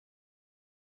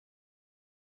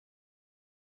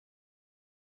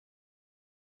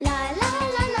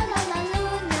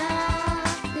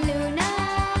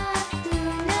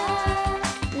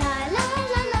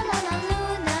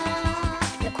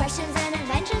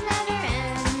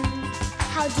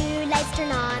lights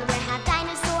turn on? Where have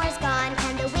dinosaurs gone?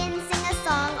 Can the wind sing a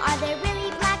song? Are there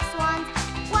really black swans?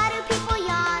 Why do people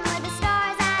yawn where the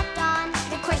stars at dawn?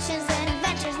 The questions and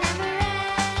adventures never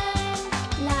end.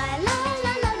 La la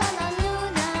la la la la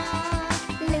Luna,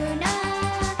 Luna,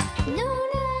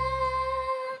 Luna.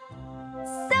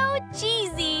 So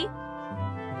cheesy.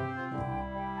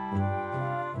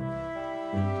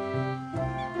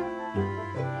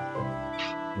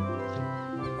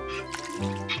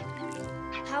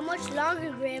 How much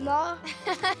longer, Grandma?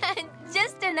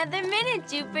 Just another minute,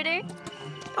 Jupiter.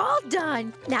 All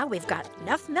done. Now we've got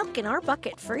enough milk in our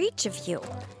bucket for each of you,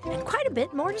 and quite a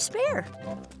bit more to spare.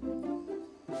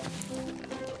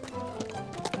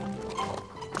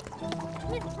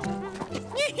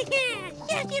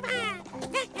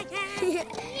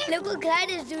 Look what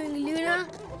Clyde is doing, Luna.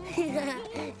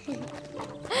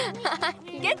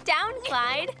 Get down,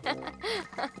 Clyde.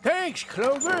 Thanks,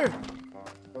 Clover.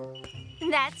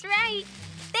 That's right.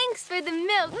 Thanks for the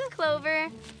milk, Clover.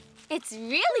 It's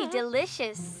really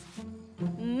delicious.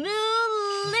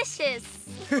 Moolicious.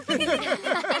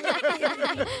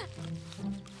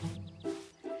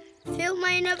 Fill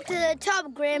mine up to the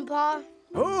top, Grandpa.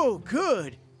 Oh,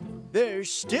 good.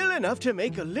 There's still enough to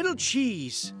make a little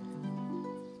cheese.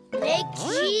 Make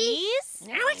cheese?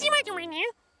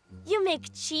 You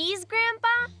make cheese,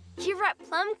 Grandpa? You're at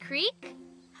Plum Creek?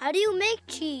 How do you make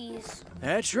cheese?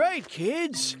 That's right,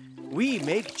 kids. We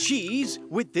make cheese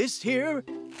with this here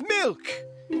milk.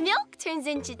 Milk turns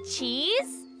into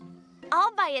cheese?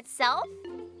 All by itself?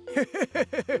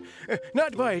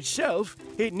 Not by itself.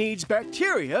 It needs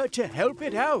bacteria to help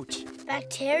it out.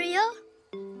 Bacteria?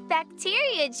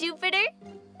 Bacteria, Jupiter.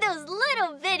 Those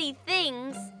little bitty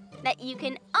things that you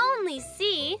can only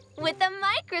see with a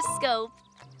microscope.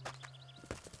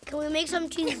 Can we make some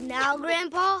cheese now,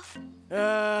 Grandpa?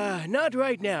 Not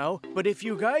right now, but if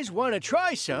you guys want to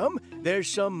try some, there's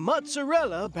some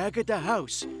mozzarella back at the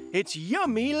house. It's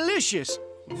yummy-licious.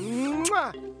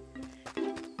 Mwah!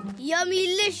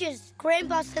 Yummy-licious.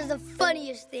 Grandpa says the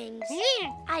funniest things.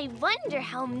 I wonder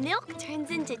how milk turns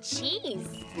into cheese.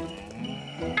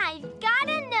 I've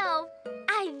gotta know.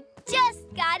 I've just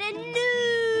gotta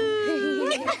know.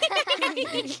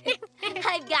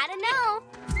 I've gotta know.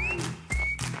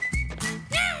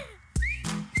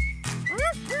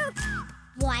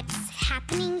 What's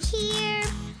happening here?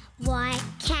 What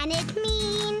can it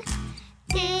mean?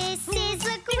 This is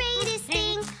the greatest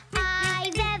thing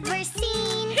I've ever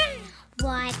seen.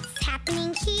 What's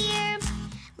happening here?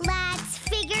 Let's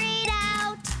figure it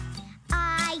out.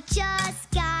 I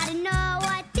just gotta know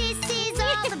what this is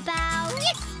all about.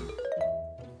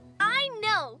 I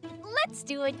know. Let's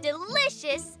do a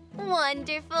delicious,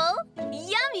 wonderful,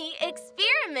 yummy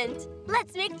experiment.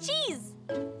 Let's make cheese.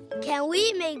 Can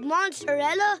we make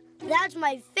mozzarella? That's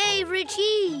my favorite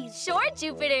cheese. Sure,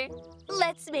 Jupiter.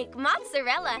 Let's make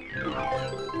mozzarella.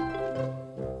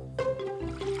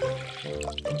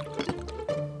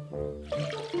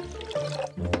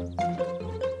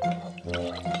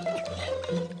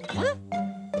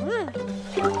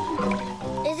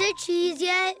 Is it cheese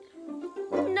yet?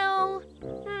 No.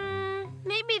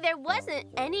 Maybe there wasn't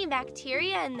any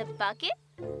bacteria in the bucket?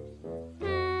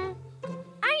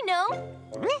 I know.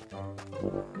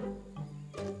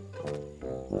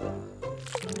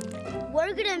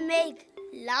 We're gonna make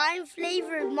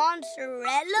lime-flavored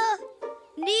mozzarella?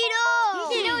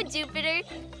 Neato! No, Jupiter.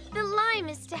 The lime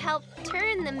is to help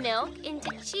turn the milk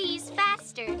into cheese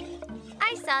faster.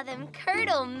 I saw them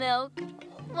curdle milk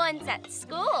once at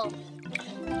school.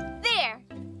 There.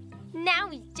 Now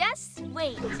we just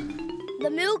wait. The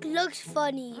milk looks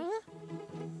funny.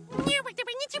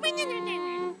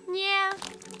 Yeah,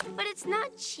 but it's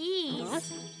not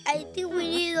cheese. I think we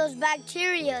need those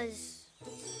bacterias.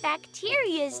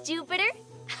 Bacterias, Jupiter?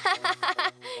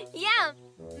 Yeah,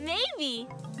 maybe.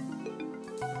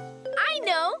 I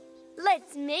know.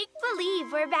 Let's make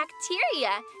believe we're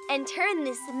bacteria and turn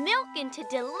this milk into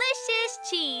delicious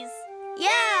cheese.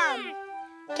 Yeah!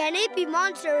 Can it be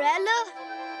mozzarella?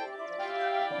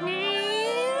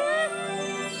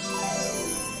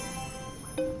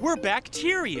 We're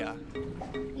bacteria.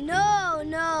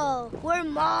 No, we're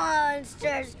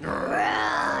monsters.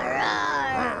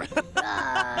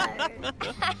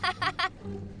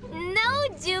 No,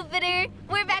 Jupiter,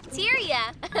 we're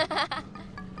bacteria.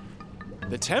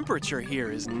 The temperature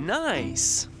here is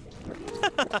nice.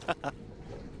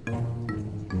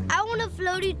 I want a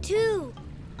floaty too.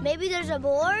 Maybe there's a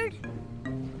board?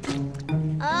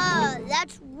 Ah,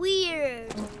 that's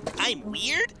weird. I'm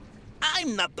weird?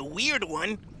 I'm not the weird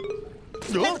one.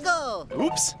 Let's go.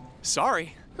 Oops,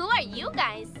 sorry. Who are you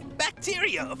guys?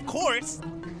 Bacteria, of course.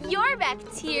 You're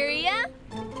bacteria?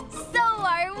 So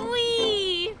are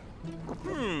we!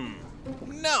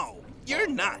 No, you're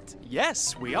not.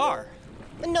 Yes, we are.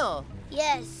 No.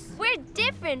 Yes. We're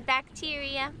different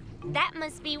bacteria. That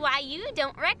must be why you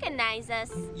don't recognize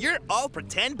us. You're all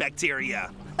pretend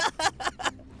bacteria.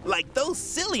 Like those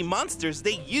silly monsters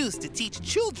they use to teach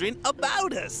children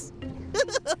about us.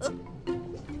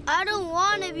 I don't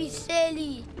want to be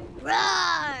silly.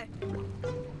 Roar!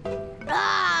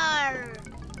 Roar!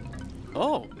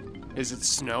 Oh, is it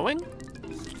snowing?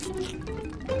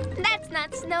 That's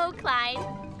not snow, Clyde.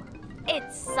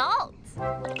 It's salt.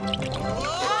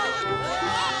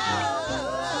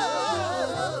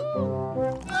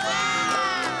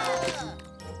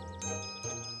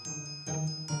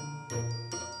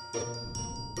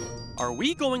 Are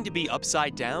we going to be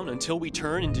upside down until we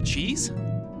turn into cheese?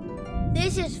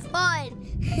 This is fun.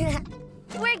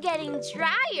 We're getting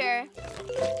drier.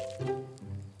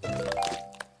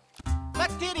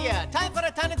 Bacteria, time for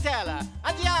a tarantella.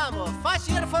 Andiamo,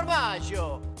 facci il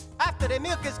formaggio. After the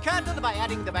milk is curdled by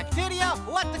adding the bacteria,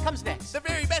 what comes next? The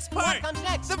very best part. What comes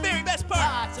next? The very best part.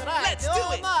 That's right. Let's do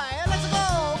Oh it. my, let's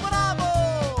go.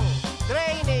 Bravo.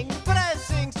 Draining,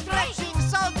 pressing, stretching,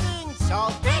 salting,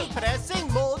 salting,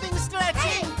 pressing, molding,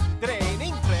 stretching.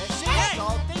 Draining, pressing,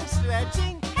 salting,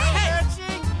 stretching,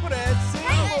 stretching, pressing,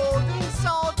 molding,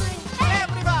 salting.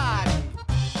 Everybody.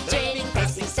 Draining,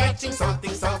 pressing, stretching,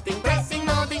 salting, salting, pressing,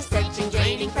 molding, stretching,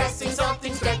 draining, pressing,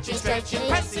 salting, stretching, stretching,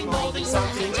 pressing, molding,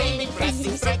 salting, draining,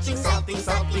 pressing, stretching, salting,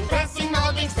 salting, pressing,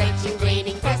 molding, stretching,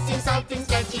 draining, pressing, salting,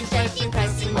 stretching, stretching,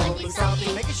 pressing, molding,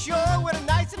 salting. Making sure we're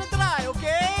nice and dry,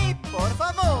 okay? Por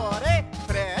favore.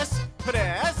 Press,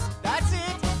 press. That's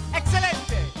it.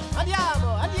 Excelente.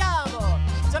 Andiamo, andiamo.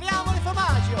 Saliamo il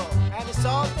formaggio. And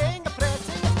salting,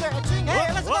 pressing, stretching.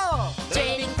 Hey, let's go.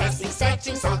 Draining, pressing,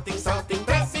 stretching, salting, salting,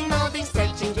 pressing, molding,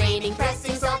 stretching, draining,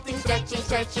 pressing, salting, stretching,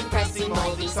 stretching, pressing,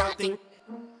 molding, salting.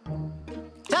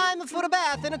 Time for a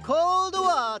bath in cold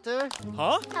water.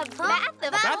 Huh? A bath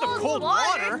of Bath of cold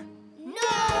water? No!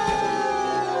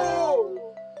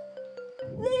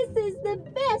 This is the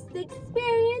best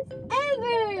experience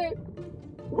ever!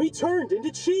 We turned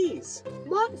into cheese.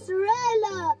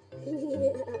 Mozzarella!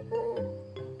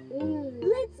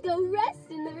 Let's go rest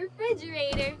in the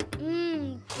refrigerator.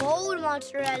 Cold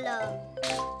mozzarella.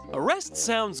 A rest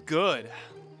sounds good.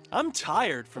 I'm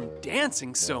tired from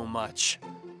dancing so much.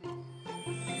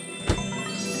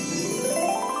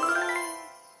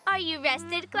 Are you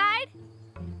rested, Clyde?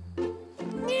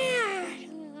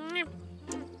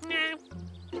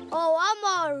 Oh, I'm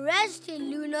all rested,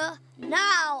 Luna.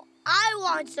 Now I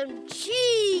want some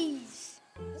cheese.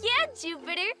 Yeah,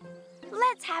 Jupiter.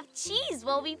 Let's have cheese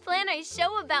while we plan our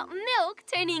show about milk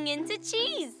turning into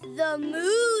cheese. The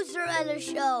Mozzarella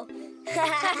Show.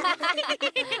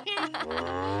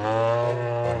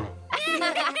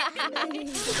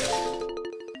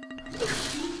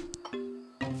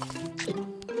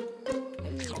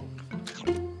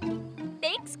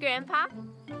 Thanks, Grandpa.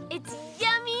 It's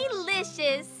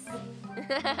yummy-licious.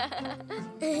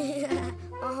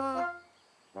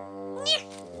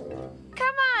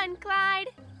 Come on, Clyde.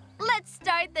 Let's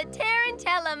start the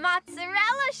Tarantella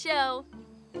Mozzarella Show.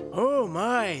 Oh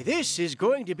my, this is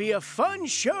going to be a fun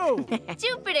show.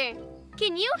 Jupiter,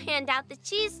 can you hand out the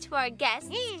cheese to our guests,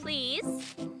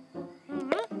 please?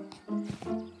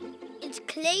 It's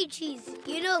clay cheese.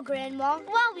 You know, Grandma.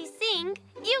 While we sing,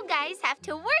 you guys have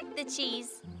to work the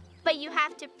cheese. But you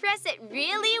have to press it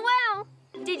really well.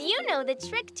 Did you know the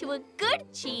trick to a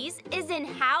good cheese is in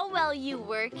how well you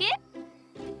work it?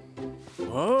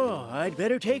 Oh, I'd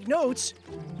better take notes.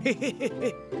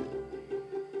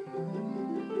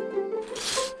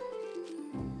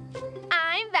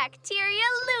 I'm Bacteria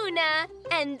Luna,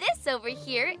 and this over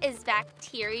here is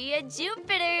Bacteria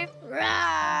Jupiter.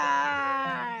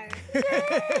 Roar!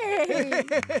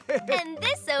 And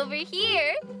this over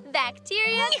here,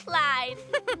 Bacteria Clyde.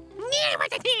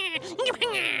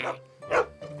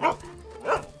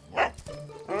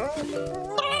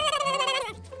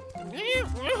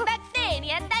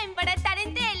 Bacteria, time for a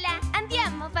tarantella.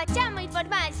 Andiamo, facciamo il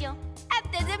formaggio.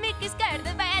 After the milk is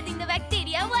curdled by adding the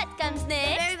bacteria, what comes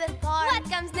next? Very good part. What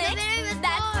comes next? very good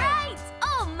That's part. right.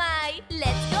 Oh my,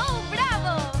 let's go,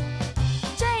 bravo.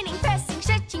 Draining, pressing,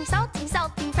 stretching, salting,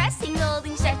 salting, pressing,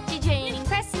 molding, stretching, draining,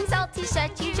 pressing, salting,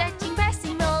 stretching, stretching,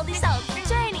 pressing, molding, salting,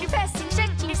 draining, pressing,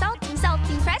 stretching, salting,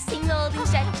 salting, pressing, molding,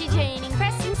 stretching, draining,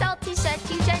 pressing, salting,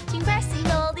 stretching, stretching, pressing,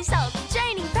 molding, salting,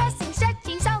 draining, pressing,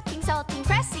 stretching, salting, salting,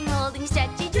 pressing, molding,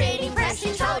 stretching, draining,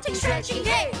 pressing, salting, stretching,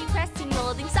 draining, pressing,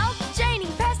 molding, salting,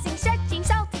 draining, pressing, stretching,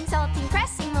 salting, salting,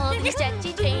 pressing, molding,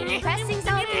 stretching, draining, pressing,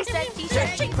 salting,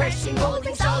 stretching,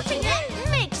 molding, salting.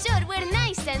 Make sure we're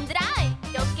nice and dry,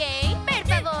 okay? Per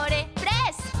favore,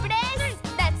 press, press.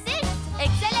 That's it.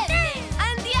 Excelente.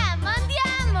 Andiamo.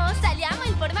 Saliamo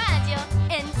il formaggio.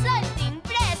 And salting,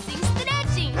 pressing,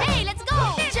 stretching. Hey, let's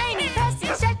go. Draining,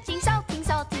 pressing, stretching,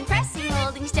 salting, pressing,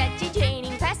 molding, stretching,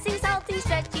 draining, pressing, salting,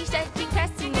 stretching,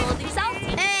 pressing, molding,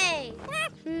 salting. Hey!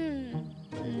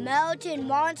 Melted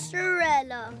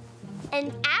mozzarella.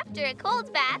 And after a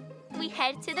cold bath, we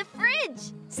head to the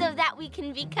fridge so that we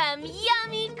can become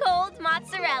yummy cold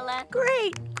mozzarella.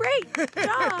 Great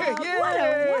job. What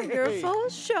a wonderful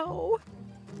show.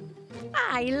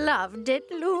 I loved it,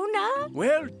 Luna.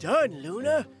 Well done,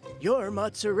 Luna. Your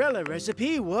mozzarella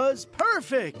recipe was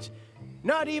perfect.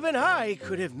 Not even I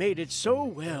could have made it so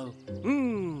well.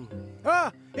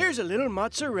 Here's a little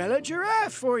mozzarella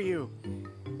giraffe for you.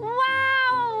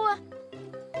 Wow!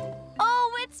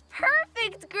 Oh, it's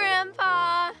perfect,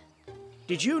 Grandpa.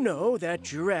 Did you know that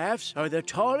giraffes are the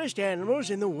tallest animals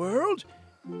in the world?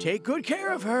 Take good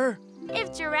care of her.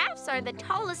 If giraffes are the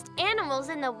tallest animals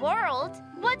in the world,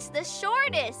 what's the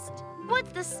shortest?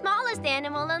 What's the smallest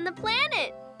animal on the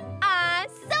planet?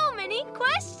 So many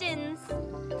questions.